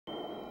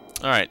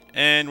Alright,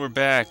 and we're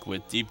back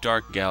with Deep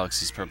Dark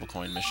Galaxy's Purple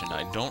Coin mission.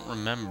 I don't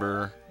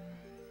remember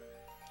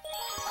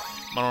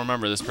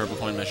this Purple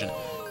Coin mission.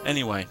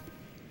 Anyway,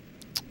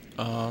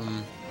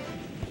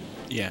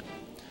 yeah.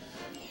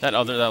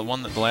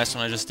 The last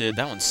one I just did,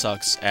 that one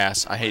sucks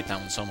ass. I hate that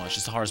one so much.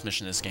 It's the hardest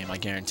mission in this game, I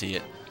guarantee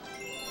it.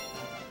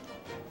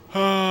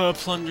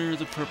 Plunder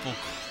the purple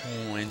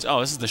coins. Oh,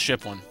 this is the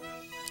ship one.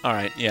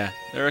 Alright, yeah.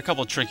 There are a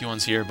couple tricky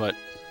ones here, but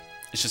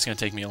it's just gonna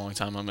take me a long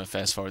time. I'm gonna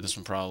fast forward this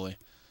one probably.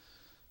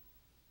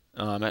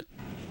 I'm at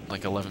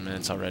like 11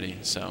 minutes already,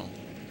 so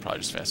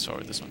probably just fast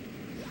forward this one.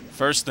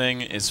 First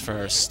thing is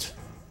first.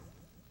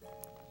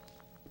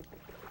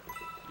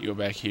 You go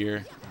back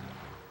here.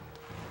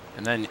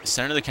 And then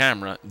center the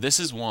camera. This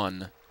is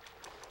one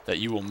that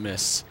you will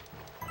miss.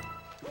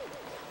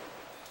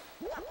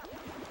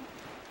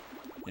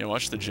 Yeah,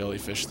 watch the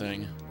jellyfish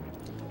thing.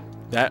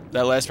 That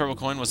last purple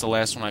coin was the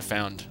last one I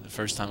found the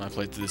first time I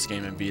played through this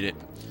game and beat it.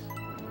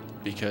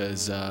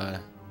 Because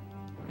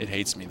it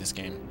hates me, this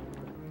game.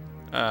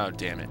 Oh,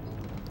 damn it.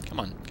 Come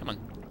on, come on.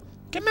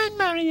 Come on,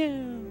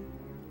 Mario!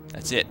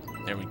 That's it.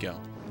 There we go.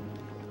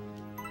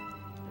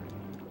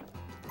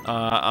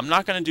 I'm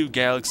not going to do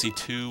Galaxy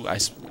 2.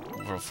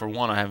 For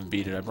one, I haven't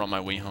beat it. I brought my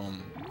Wii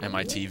home and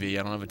my TV.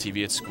 I don't have a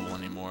TV at school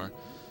anymore.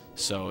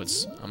 So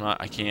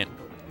I can't,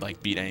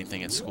 like, beat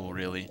anything at school,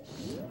 really.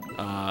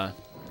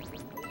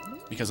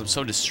 Because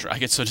I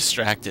get so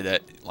distracted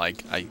that,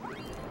 like,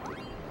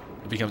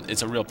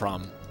 it's a real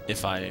problem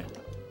if I,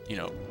 you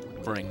know,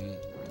 bring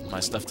my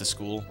stuff to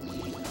school.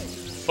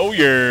 Oh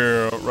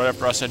yeah! Right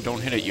after I said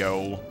don't hit it,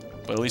 yo.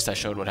 But at least I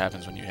showed what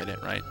happens when you hit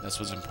it, right? That's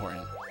what's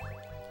important.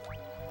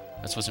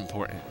 That's what's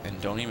important.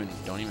 And don't even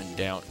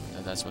doubt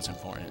that that's what's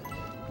important.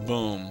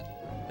 Boom.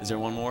 Is there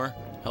one more?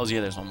 Hells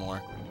yeah, there's one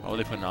more. Why would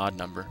they put an odd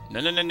number?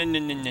 No no no no no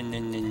no no no no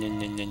no no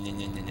no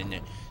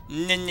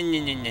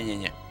no no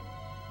no.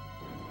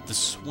 The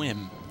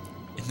swim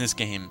in this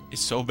game is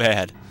so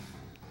bad.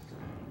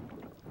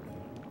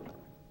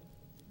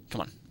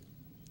 Come on.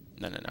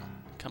 No no no.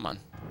 Come on.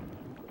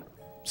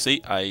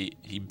 See,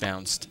 he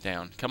bounced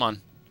down. Come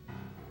on.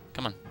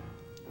 Come on.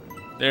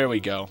 There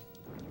we go.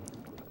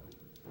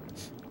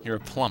 You're a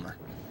plumber.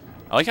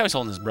 I like how he's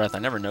holding his breath. I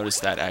never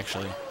noticed that,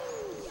 actually.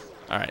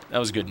 Alright, that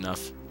was good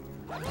enough.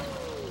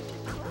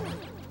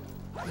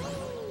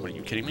 What, are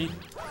you kidding me?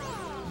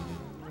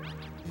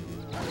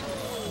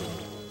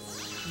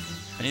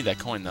 I need that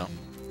coin, though.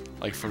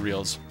 Like, for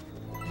reals.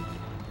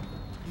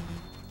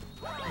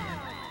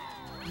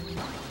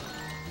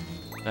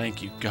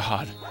 Thank you,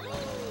 God.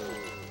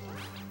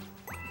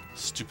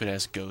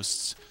 Stupid-ass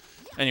ghosts.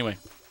 Anyway,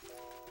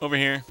 over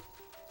here.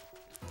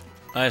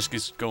 I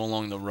just go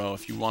along the row.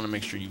 If you want to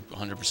make sure you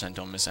 100%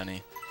 don't miss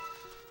any.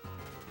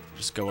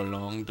 Just go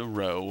along the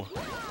row.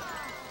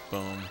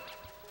 Boom.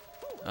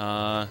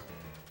 By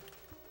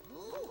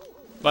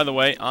the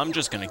way, I'm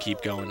just gonna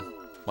keep going.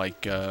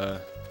 Like, when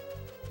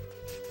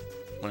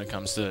it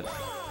comes to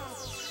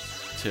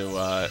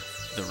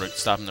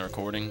stopping the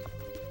recording.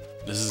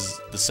 This is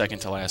the second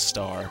to last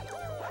star.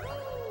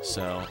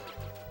 So, I'm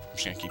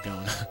just gonna keep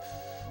going.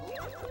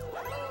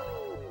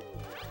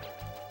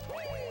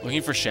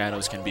 Looking for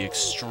shadows can be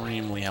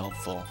extremely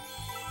helpful.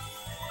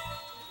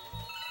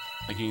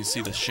 Like, you can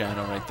see the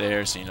shadow right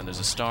there, so you know there's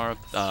a star,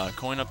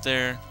 coin up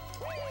there.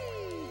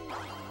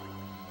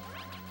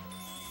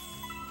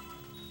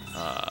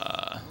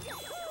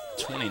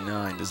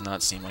 29 does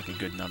not seem like a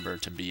good number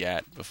to be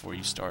at before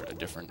you start a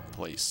different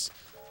place.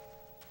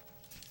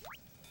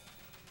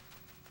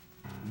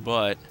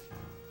 But,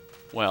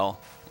 well,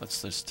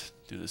 let's just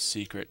do the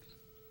secret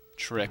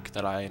trick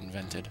that I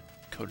invented,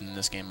 coded in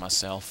this game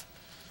myself.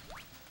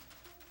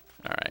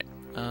 Alright,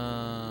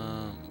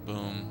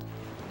 boom.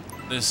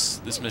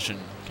 This mission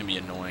can be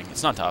annoying.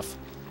 It's not tough.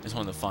 I just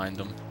wanted to find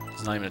them.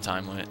 It's not even a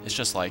time limit. It's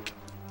just like,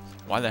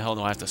 why the hell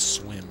do I have to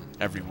swim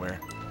everywhere?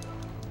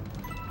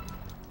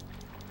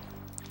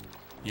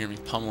 You hear me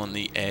pummeling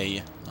the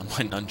A on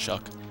my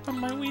nunchuck. On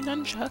my wee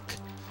nunchuck.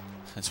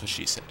 That's what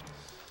she said.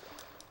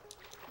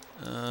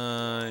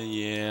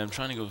 Yeah, I'm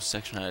trying to go a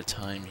section at a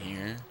time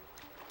here.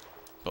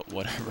 But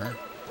whatever.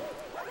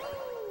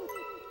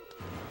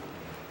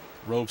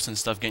 Ropes and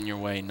stuff get in your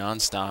way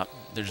non-stop.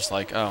 They're just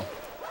like, oh,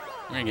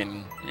 you're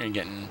gonna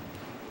get in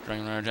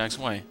Dragon Rider Jack's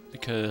way.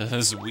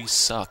 Because we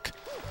suck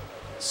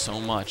so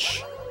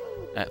much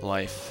at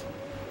life.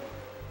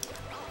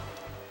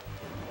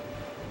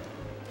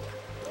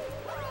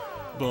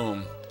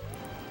 Boom.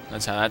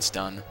 That's how that's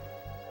done.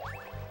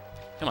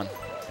 Come on.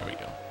 There we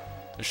go.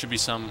 There should be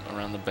some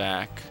around the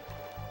back.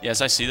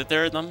 Yes, I see that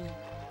there are them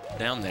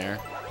down there.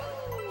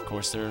 Of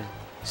course, there are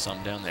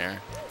some down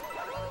there.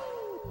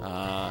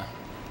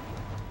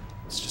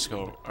 Let's just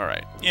go...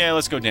 Alright. Yeah,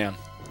 let's go down.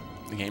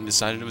 The game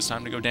decided it was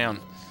time to go down.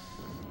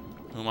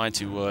 Who am I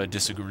to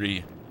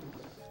disagree?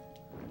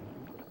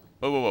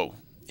 Whoa, whoa, whoa.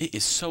 It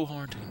is so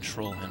hard to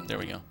control him. There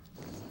we go.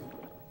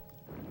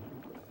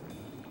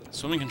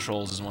 Swimming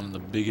controls is one of the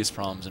biggest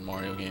problems in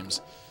Mario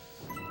games.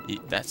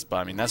 That's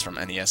from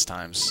NES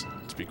times,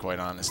 to be quite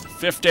honest.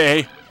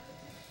 50!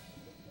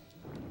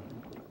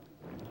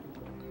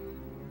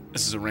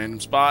 This is a random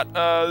spot.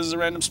 This is a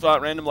random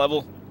spot, random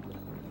level.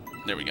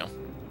 There we go.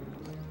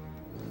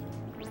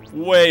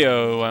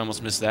 Wayo, I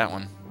almost missed that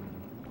one.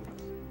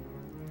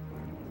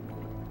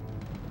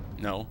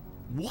 No.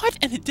 What?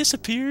 And it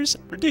disappears?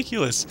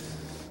 Ridiculous.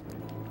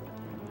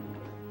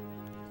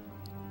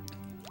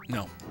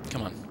 No.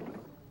 Come on.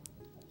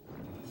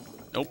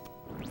 Nope.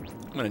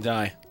 I'm gonna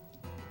die.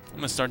 I'm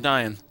gonna start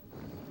dying.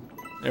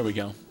 There we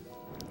go.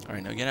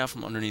 Alright, now get out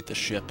from underneath the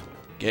ship.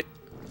 Get.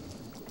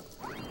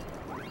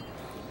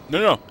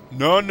 No.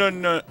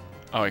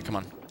 Alright, come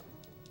on.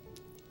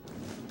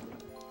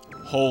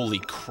 Holy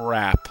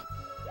crap.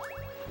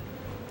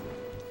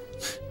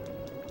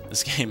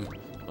 This game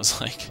was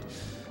like...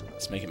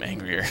 Let's make him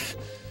angrier.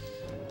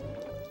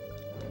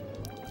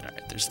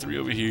 Alright, there's 3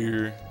 over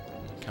here.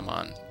 Come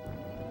on.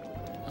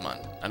 Come on.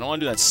 I don't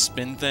want to do that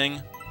spin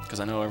thing, because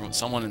I know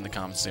someone in the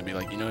comments is going to be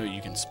like, you know,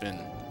 you can spin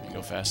and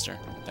go faster.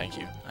 Thank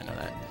you. I know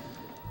that.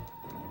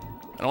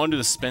 I don't want to do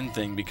the spin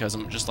thing because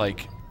I'm just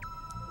like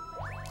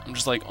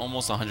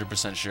almost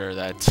 100% sure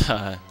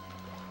that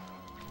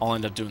I'll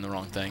end up doing the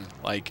wrong thing.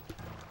 Like,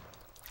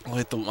 I'll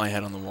hit my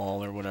head on the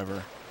wall or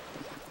whatever.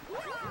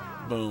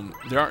 Boom.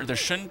 There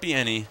shouldn't be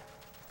any...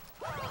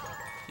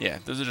 Yeah,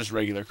 those are just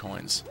regular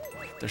coins.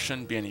 There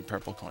shouldn't be any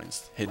purple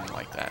coins hidden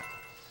like that.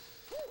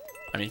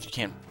 I mean, if you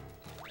can't...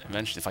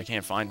 Eventually, if I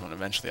can't find one,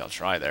 eventually I'll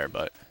try there,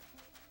 but...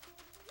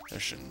 There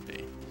shouldn't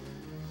be.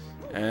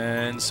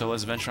 And so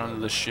let's venture onto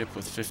the ship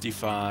with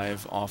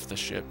 55 off the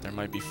ship. There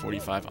might be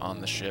 45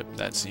 on the ship.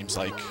 That seems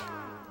like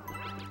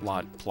a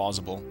lot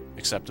plausible,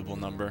 acceptable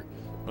number.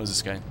 What is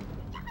this guy?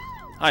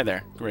 Hi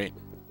there. Great.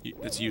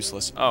 It's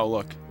useless. Oh,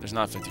 look. There's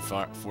not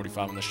 45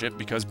 on the ship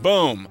because,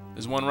 boom!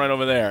 There's one right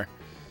over there.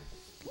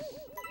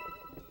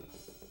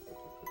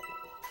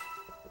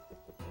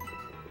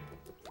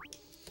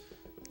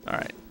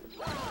 Alright.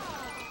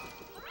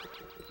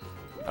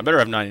 I better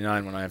have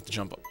 99 when I have to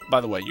jump. By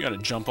the way, you gotta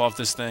jump off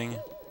this thing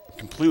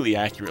completely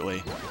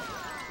accurately.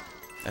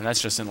 And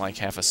that's just in like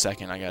half a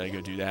second. I gotta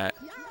go do that.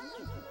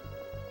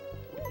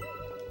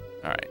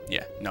 Alright,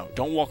 yeah. No,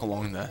 don't walk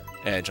along the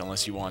edge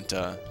unless you want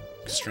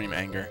extreme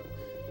anger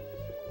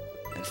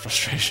and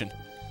frustration.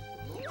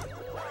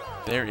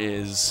 There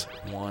is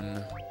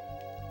one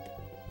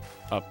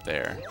up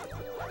there.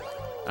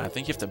 I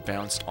think you have to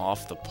bounce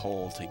off the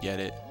pole to get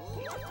it.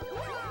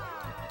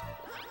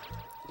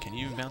 Can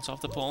you bounce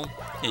off the pole?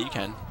 Yeah, you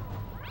can.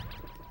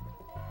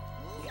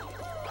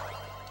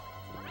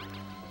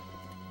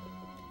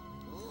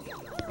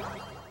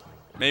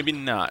 Maybe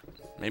not.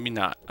 Maybe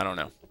not. I don't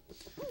know.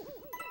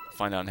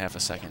 Find out in half a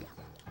second.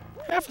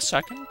 Half a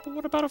second? But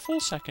what about a full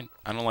second?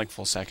 I don't like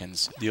full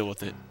seconds. Deal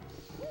with it.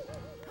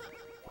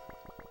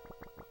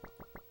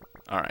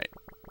 Alright.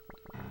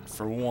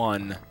 For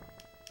one...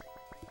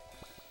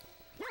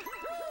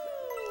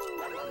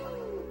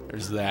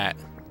 There's that.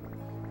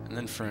 And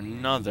then for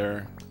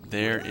another,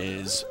 there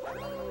is...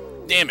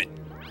 Damn it!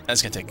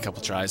 That's gonna take a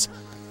couple tries.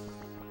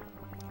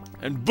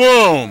 And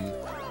boom!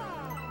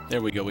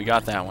 There we go, we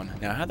got that one.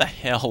 Now, how the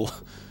hell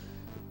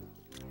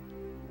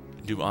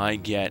do I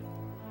get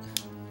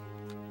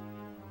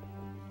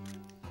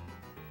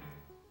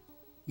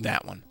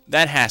that one?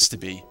 That has to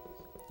be.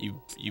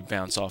 You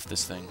bounce off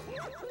this thing.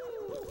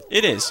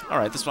 It is.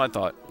 Alright, that's what I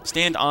thought.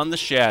 Stand on the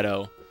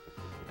shadow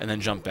and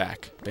then jump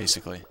back,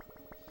 basically.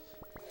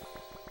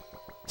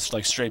 It's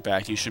like straight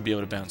back. You should be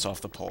able to bounce off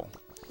the pole.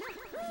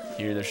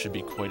 Here, there should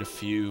be quite a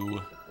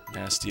few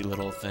nasty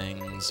little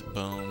things.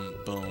 Boom,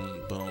 boom,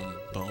 boom,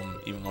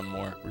 boom. Even one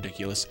more.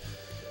 Ridiculous.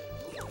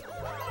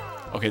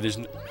 Okay, there's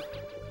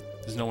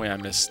no way I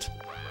missed.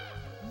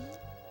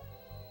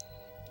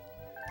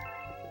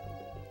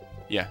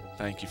 Yeah,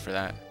 thank you for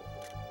that.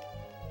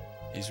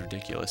 He's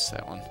ridiculous,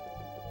 that one.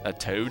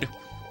 That toad?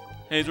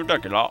 He's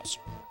ridiculous.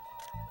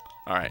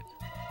 Alright.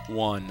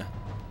 One.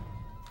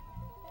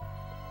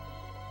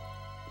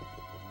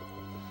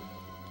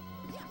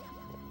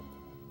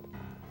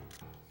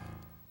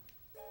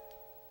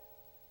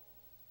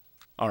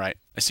 Alright,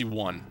 I see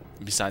one,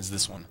 besides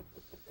this one.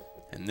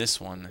 And this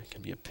one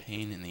can be a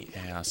pain in the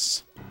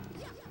ass.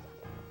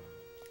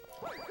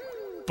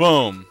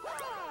 Boom!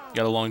 You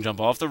got a long jump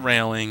off the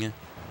railing.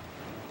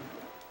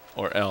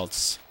 Or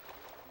else.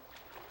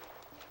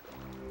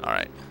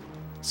 Alright,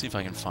 let's see if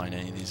I can find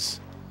any of these.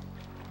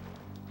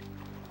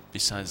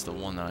 Besides the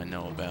one that I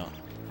know about.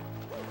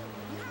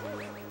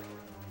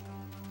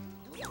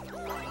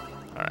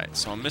 Alright,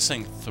 so I'm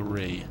missing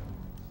 3.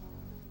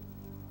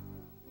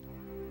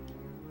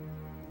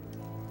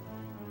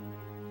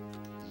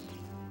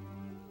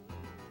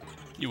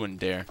 You wouldn't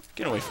dare.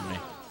 Get away from me.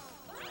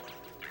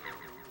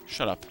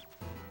 Shut up.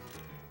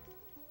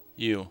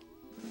 You.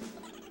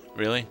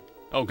 Really?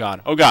 Oh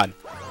god. Oh god!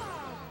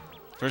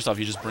 First off,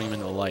 you just bring him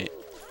into the light.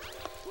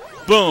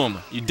 Boom!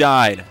 You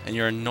died, and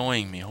you're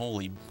annoying me.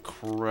 Holy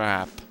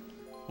crap.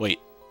 Wait.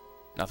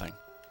 Nothing.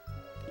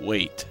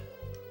 Wait.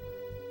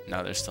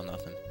 No, there's still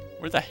nothing.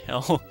 Where the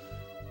hell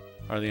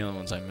are the other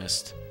ones I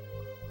missed?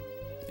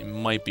 They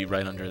might be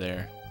right under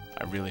there.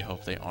 I really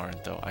hope they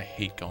aren't, though. I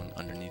hate going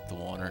underneath the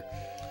water.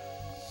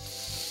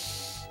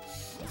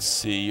 Let's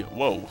see.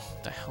 Whoa,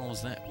 what the hell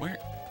was that? Where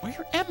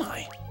am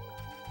I?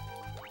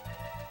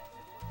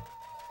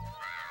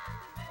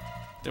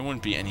 There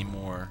wouldn't be any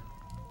more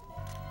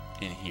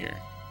in here,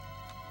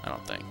 I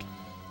don't think.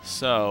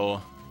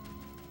 So,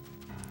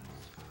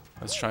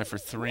 let's try for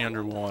 3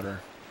 underwater.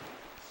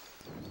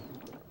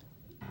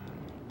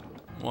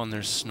 One,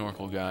 there's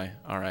snorkel guy.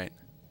 Alright.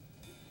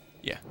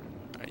 Yeah.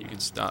 Alright, you can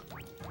stop.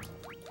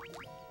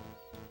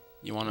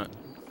 You wanna...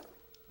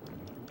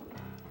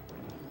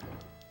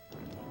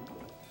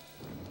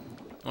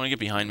 You wanna get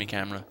behind me,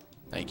 camera?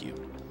 Thank you.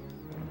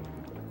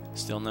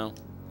 Still no?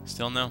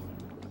 Still no?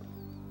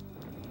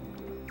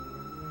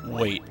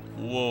 Wait.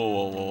 Whoa,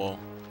 whoa, whoa, whoa.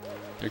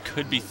 There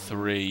could be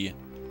 3.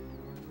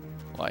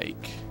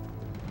 Like...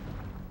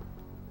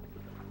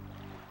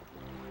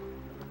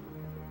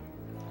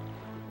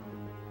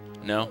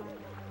 No?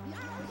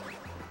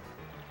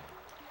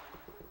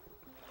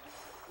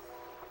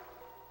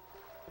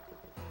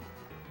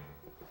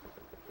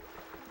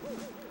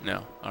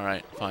 No.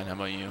 Alright, fine. How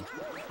about you?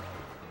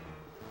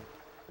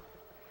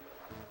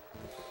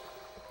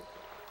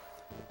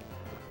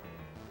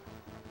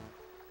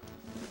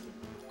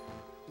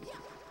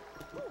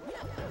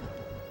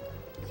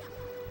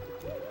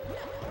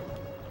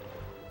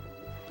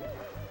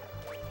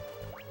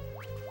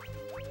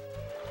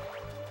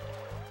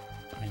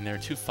 I mean, there are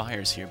 2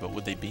 fires here, but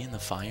would they be in the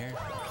fire?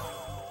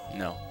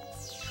 No.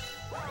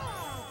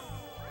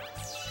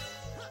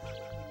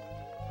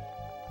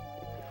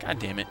 God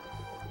damn it.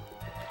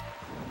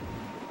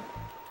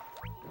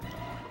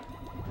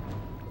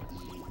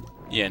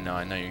 Yeah, no,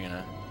 I know you're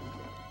gonna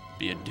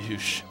be a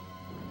douche.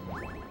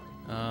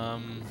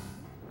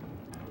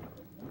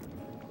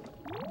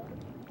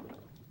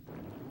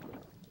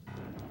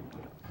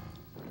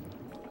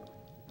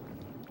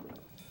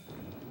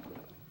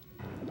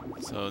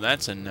 So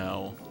that's a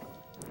no.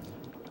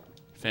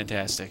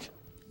 Fantastic.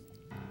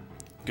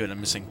 Good, I'm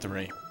missing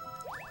 3.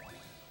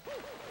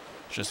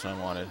 Just what I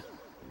wanted.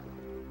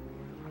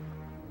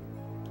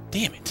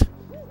 Damn it!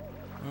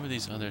 Where would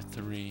these other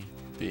 3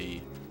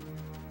 be?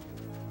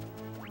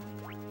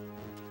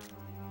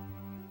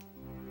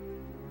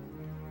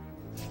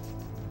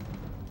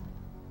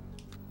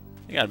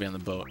 They gotta be on the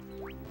boat.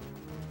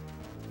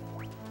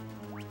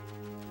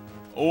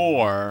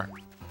 Or...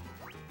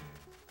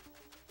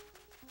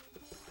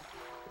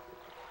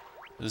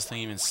 Does this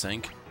thing even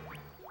sink?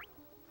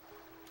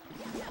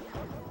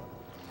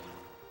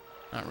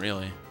 Not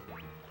really.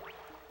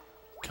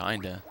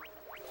 Kinda.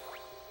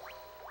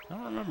 I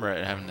don't remember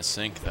it having to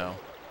sink, though.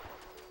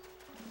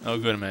 Oh,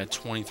 good, I'm at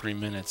 23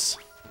 minutes.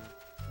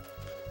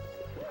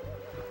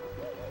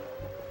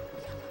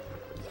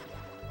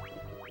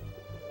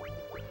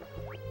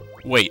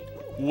 Wait,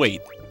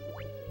 wait.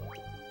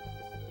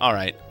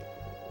 Alright.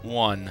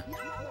 1,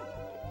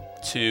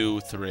 2,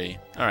 3.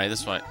 Alright,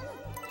 this way.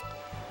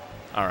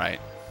 Alright.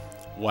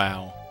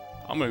 Wow.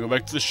 I'm gonna go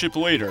back to the ship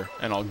later,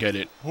 and I'll get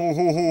it. Ho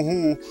ho ho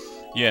ho.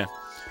 Yeah.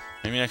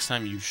 Maybe next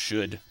time you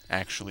should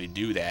actually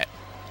do that.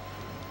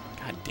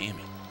 God damn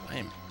it.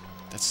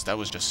 That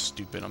was just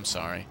stupid. I'm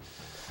sorry.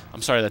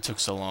 I'm sorry that took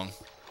so long.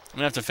 I'm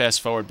gonna have to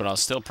fast forward, but I'll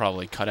still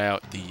probably cut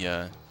out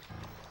the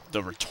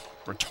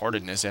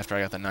retardedness after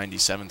I got the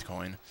 97th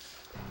coin.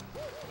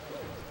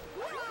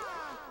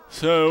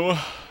 So,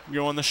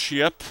 go on the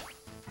ship.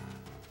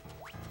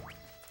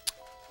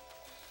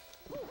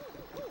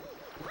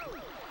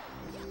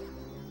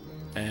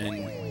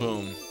 And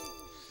boom.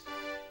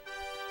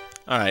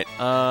 Alright,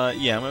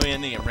 yeah, I'm gonna be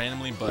ending it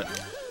randomly, but I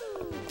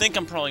think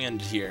I'm probably gonna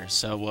end it here.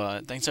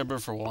 So, thanks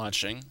everybody for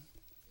watching.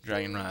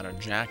 Dragon Rider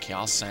Jack,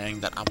 y'all saying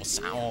that I will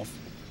sign off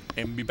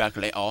and be back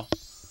later.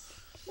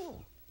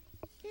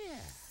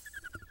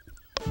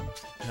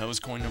 That was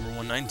coin number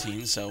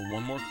 119, so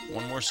one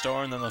more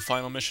star, and then the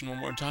final mission one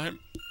more time.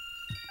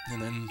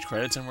 And then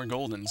credits, and we're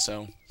golden,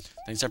 so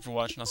thanks everybody for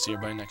watching. I'll see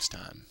everybody next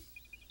time.